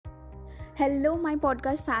Hello, my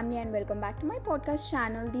podcast family, and welcome back to my podcast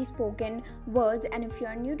channel, The Spoken Words. And if you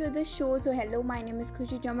are new to this show, so hello, my name is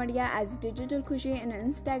Khushi Chamadia as Digital Khushi in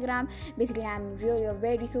Instagram. Basically, I'm really a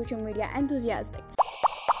very social media enthusiastic.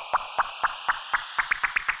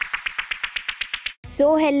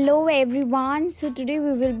 So, hello everyone. So, today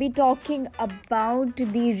we will be talking about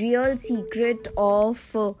the real secret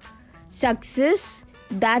of success,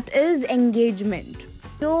 that is engagement.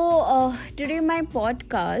 So, today my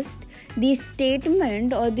podcast, the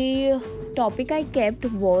statement or the topic I kept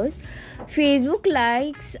was Facebook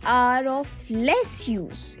likes are of less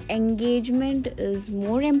use. Engagement is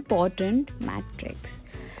more important matrix.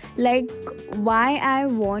 Like, why I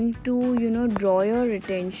want to draw your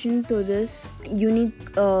attention to this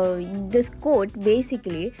unique this quote,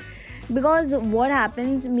 basically, because what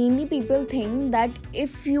happens, mainly people think that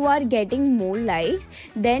if you are getting more likes,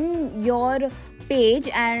 then your page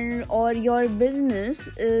and or your business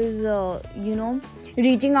is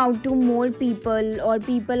reaching out to more people, or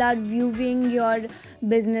people are viewing your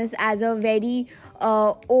business as a very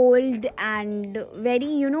old and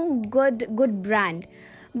very good brand.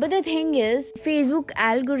 But the thing is, Facebook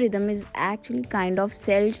algorithm is actually kind of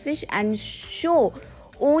selfish and show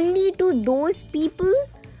only to those people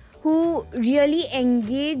who really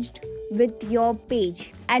engaged with your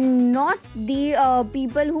page, and not the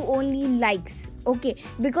people who only likes. Okay,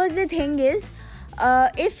 because the thing is,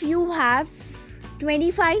 if you have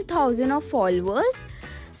 25,000 of followers,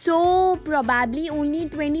 so probably only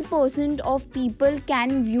 20% of people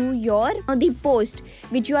can view your the post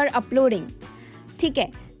which you are uploading.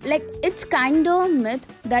 Okay, like, it's kind of myth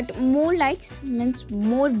that more likes means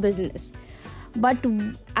more business, but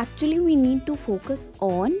actually we need to focus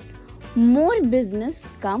on more business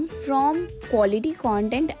come from quality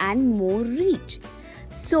content and more reach.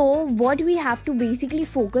 So what we have to basically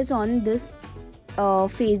focus on this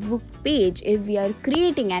Facebook page, if we are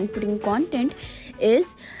creating and putting content,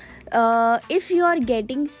 is if you are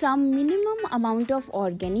getting some minimum amount of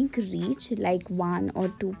organic reach, like 1 or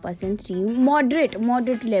 2%,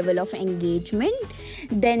 moderate level of engagement,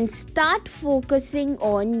 then start focusing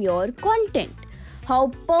on your content,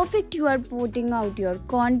 how perfect you are putting out your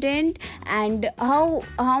content, and how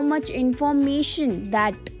much information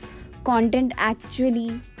that content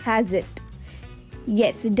actually has it.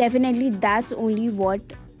 Yes, definitely, that's only what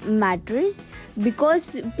matters.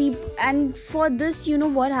 Because people, and for this,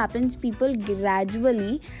 what happens, people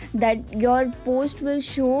gradually, that your post will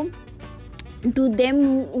show to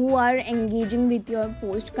them who are engaging with your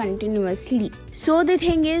post continuously. So the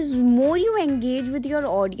thing is, more you engage with your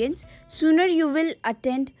audience, sooner you will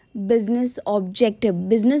attain business objective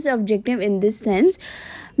in this sense.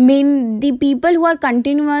 The people who are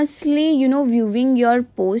continuously viewing your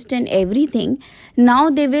post and everything, now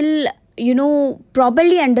they will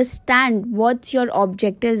properly understand what your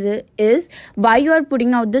objective is, why you are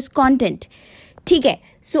putting out this content. Okay,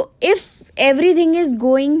 so if everything is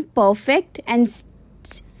going perfect and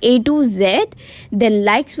A to Z, then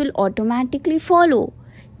likes will automatically follow.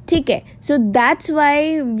 Okay, so that's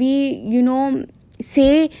why we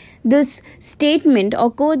say this statement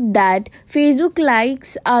or quote that Facebook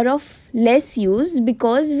likes are of less use,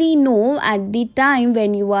 because we know at the time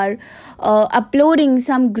when you are uploading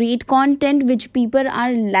some great content which people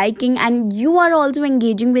are liking, and you are also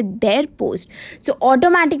engaging with their post, so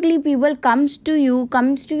automatically people comes to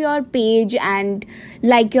your page and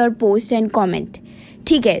like your post and comment.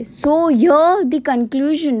 Okay, so here the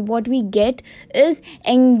conclusion what we get is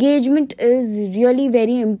engagement is really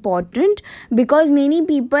very important, because many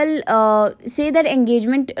people say that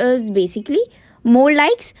engagement is basically more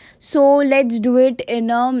likes, so let's do it in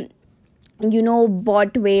a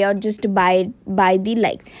bot way, or just buy the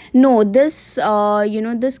likes. No, this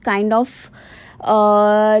this kind of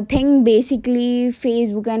thing, basically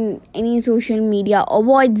Facebook and any social media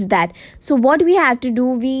avoids that. So what we have to do,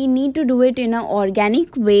 we need to do it in an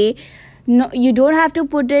organic way. No, you don't have to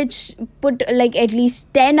put like at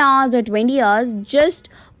least 10 hours or 20 hours, just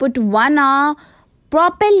put 1 hour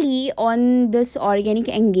properly on this organic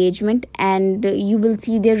engagement, and you will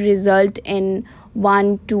see the result in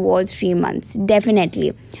 1, 2 or 3 months,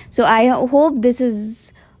 definitely. So I hope this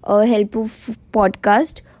is a helpful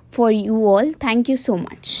podcast for you all. Thank you so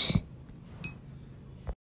much.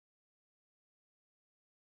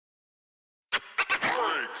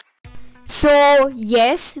 So,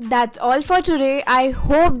 yes, that's all for today. I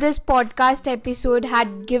hope this podcast episode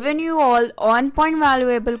had given you all on point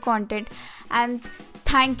valuable content, and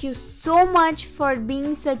thank you so much for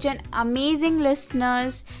being such an amazing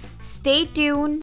listeners. Stay tuned.